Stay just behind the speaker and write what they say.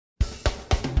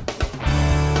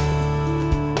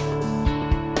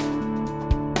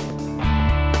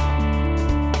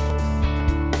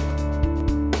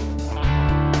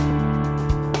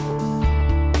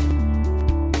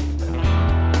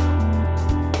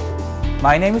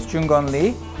My name is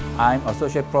Jung-Kun. I'm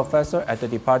Associate Professor at the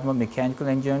Department of Mechanical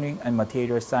Engineering and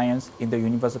Material Science in the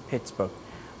University of Pittsburgh.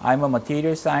 I'm a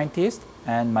material scientist,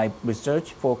 and my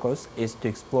research focus is to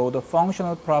explore the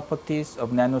functional properties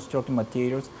of nanostructured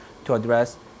materials to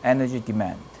address energy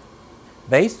demand.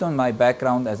 Based on my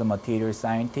background as a material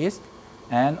scientist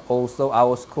and also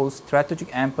our school's strategic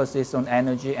emphasis on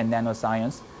energy and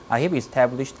nanoscience, I have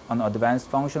established an advanced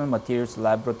functional materials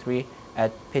laboratory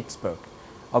at Pittsburgh.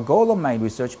 A goal of my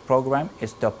research program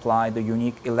is to apply the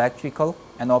unique electrical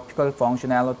and optical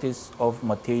functionalities of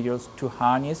materials to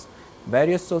harness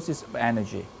various sources of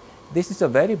energy. This is a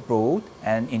very broad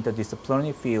and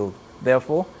interdisciplinary field.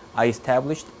 Therefore, I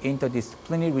established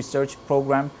interdisciplinary research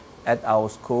program at our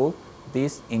school.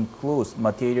 This includes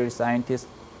material scientists,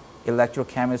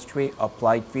 electrochemistry,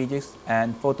 applied physics,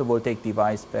 and photovoltaic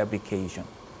device fabrication.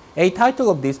 A title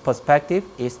of this perspective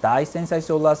is Dye-Sensitized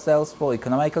Solar Cells for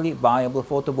Economically Viable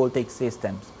Photovoltaic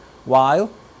Systems. While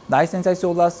dye-sensitized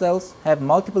solar cells have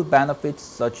multiple benefits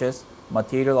such as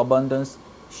material abundance,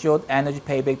 short energy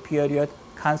payback period,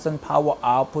 constant power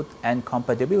output, and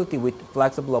compatibility with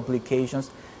flexible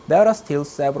applications, there are still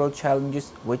several challenges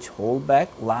which hold back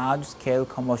large-scale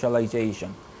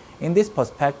commercialization. In this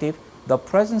perspective, the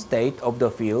present state of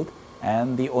the field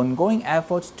and the ongoing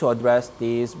efforts to address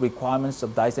these requirements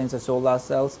of dye-sensitized solar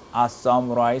cells are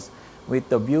summarized with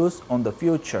the views on the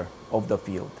future of the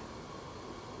field.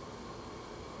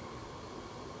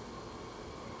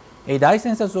 A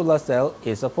dye-sensitized solar cell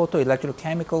is a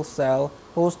photoelectrochemical cell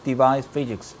whose device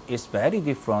physics is very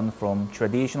different from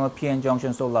traditional p-n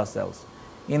junction solar cells.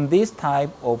 In this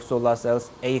type of solar cells,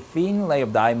 a thin layer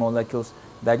of dye molecules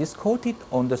that is coated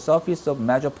on the surface of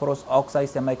major porous oxide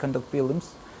semiconductor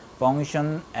films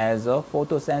function as a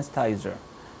photosensitizer.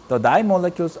 The dye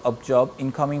molecules absorb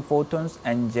incoming photons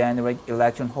and generate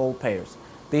electron hole pairs.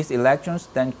 These electrons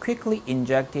then quickly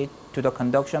injected to the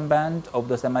conduction band of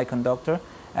the semiconductor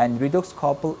and redox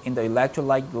couple in the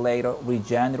electrolyte layer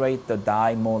regenerate the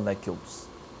dye molecules.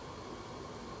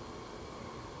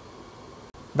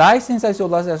 Dye-sensitized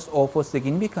solar cells offer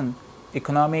significant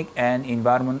economic and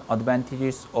environmental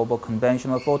advantages over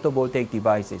conventional photovoltaic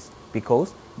devices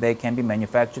because they can be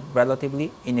manufactured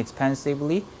relatively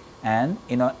inexpensively and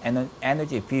in an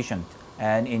energy efficient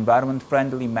and environment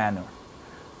friendly manner.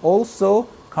 Also,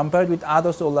 compared with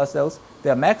other solar cells,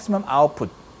 their maximum output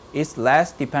is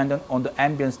less dependent on the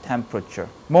ambient temperature.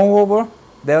 Moreover,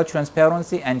 their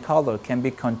transparency and color can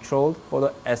be controlled for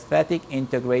the aesthetic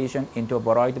integration into a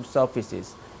variety of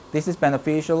surfaces. This is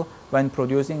beneficial when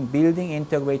producing building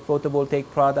integrated photovoltaic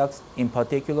products, in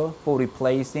particular for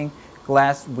replacing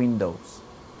glass windows.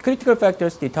 Critical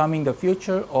factors determining the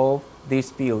future of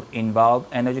this field involve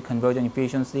energy conversion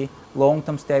efficiency,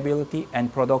 long-term stability,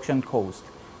 and production cost.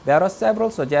 There are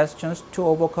several suggestions to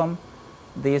overcome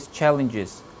these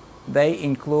challenges. They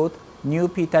include new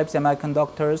p-type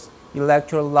semiconductors,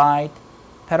 electrolyte,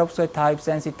 perovskite-type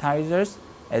sensitizers,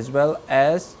 as well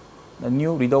as the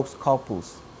new redox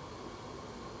couples.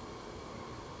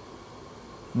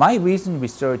 My recent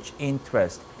research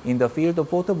interest in the field of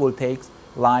photovoltaics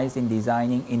lies in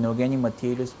designing inorganic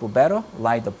materials for better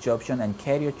light absorption and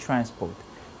carrier transport.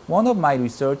 One of my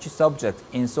research subjects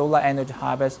in solar energy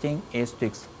harvesting is to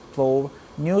explore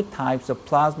new types of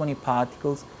plasmonic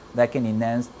particles that can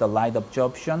enhance the light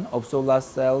absorption of solar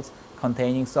cells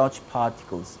containing such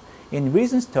particles. In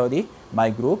recent study, my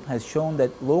group has shown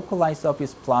that localized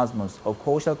surface plasmas of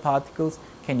coaxial particles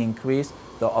can increase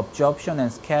the absorption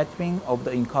and scattering of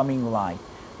the incoming light.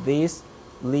 This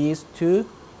leads to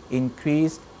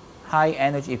increased high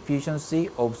energy efficiency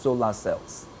of solar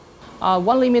cells.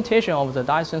 One limitation of the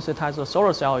dye-sensitized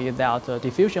solar cell is that the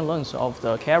diffusion length of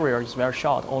the carrier is very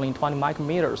short, only 20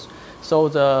 micrometers. So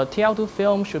the TL2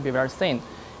 film should be very thin.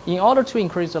 In order to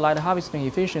increase the light harvesting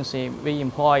efficiency, we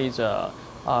employ the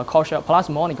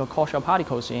plasmonic coaxial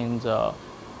particles in the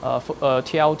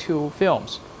TL2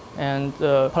 films. And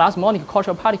the plasmonic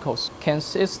coaxial particles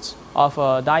consist of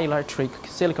a dielectric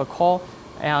silica core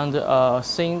and a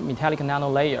thin metallic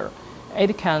nanolayer.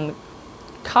 It can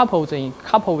couple with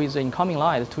the incoming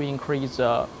light to increase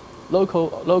the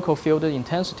local field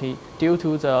intensity due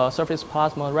to the surface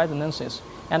plasma resonances.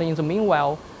 And in the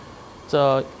meanwhile,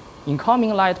 the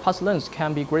incoming light path length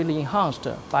can be greatly enhanced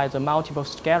by the multiple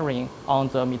scattering on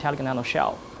the metallic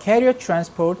nanoshell. Carrier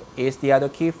transport is the other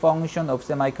key function of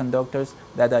semiconductors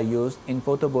that are used in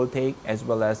photovoltaic as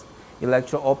well as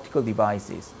electro-optical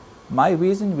devices. My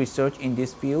recent research in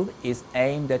this field is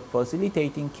aimed at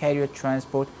facilitating carrier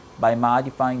transport by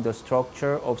modifying the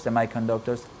structure of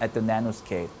semiconductors at the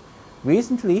nanoscale.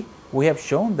 Recently, we have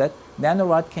shown that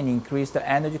nanorod can increase the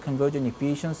energy conversion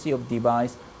efficiency of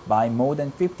device by more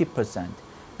than 50%.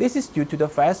 This is due to the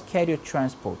fast carrier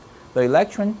transport. The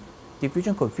electron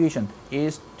diffusion coefficient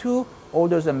is 2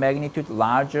 orders of magnitude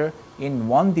larger in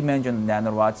one-dimensional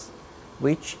nanorods,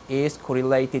 which is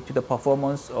correlated to the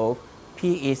performance of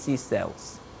PEC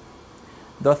cells.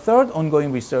 The third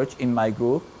ongoing research in my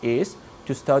group is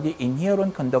to study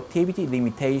inherent conductivity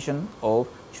limitation of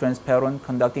transparent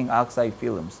conducting oxide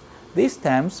films. This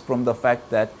stems from the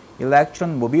fact that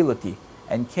electron mobility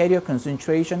and carrier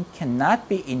concentration cannot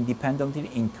be independently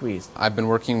increased. I've been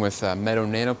working with metal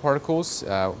nanoparticles,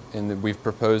 and we've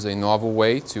proposed a novel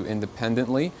way to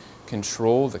independently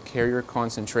control the carrier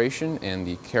concentration and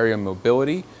the carrier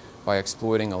mobility by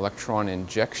exploiting electron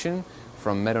injection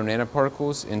from metal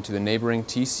nanoparticles into the neighboring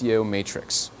TCO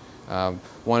matrix.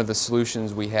 One of the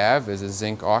solutions we have is a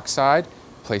zinc oxide.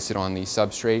 Place it on the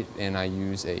substrate, and I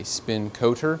use a spin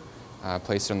coater.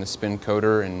 Place it on the spin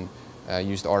coater and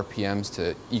use the RPMs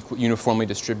to uniformly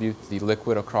distribute the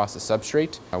liquid across the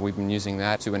substrate. We've been using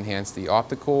that to enhance the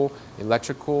optical,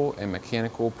 electrical, and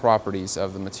mechanical properties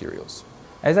of the materials.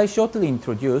 As I shortly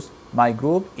introduced, my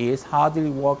group is hardly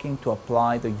working to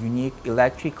apply the unique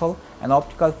electrical and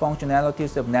optical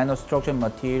functionalities of nanostructured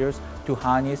materials to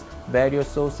harness various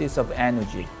sources of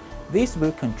energy. This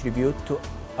will contribute to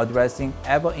addressing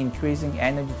ever-increasing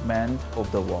energy demand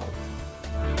of the world.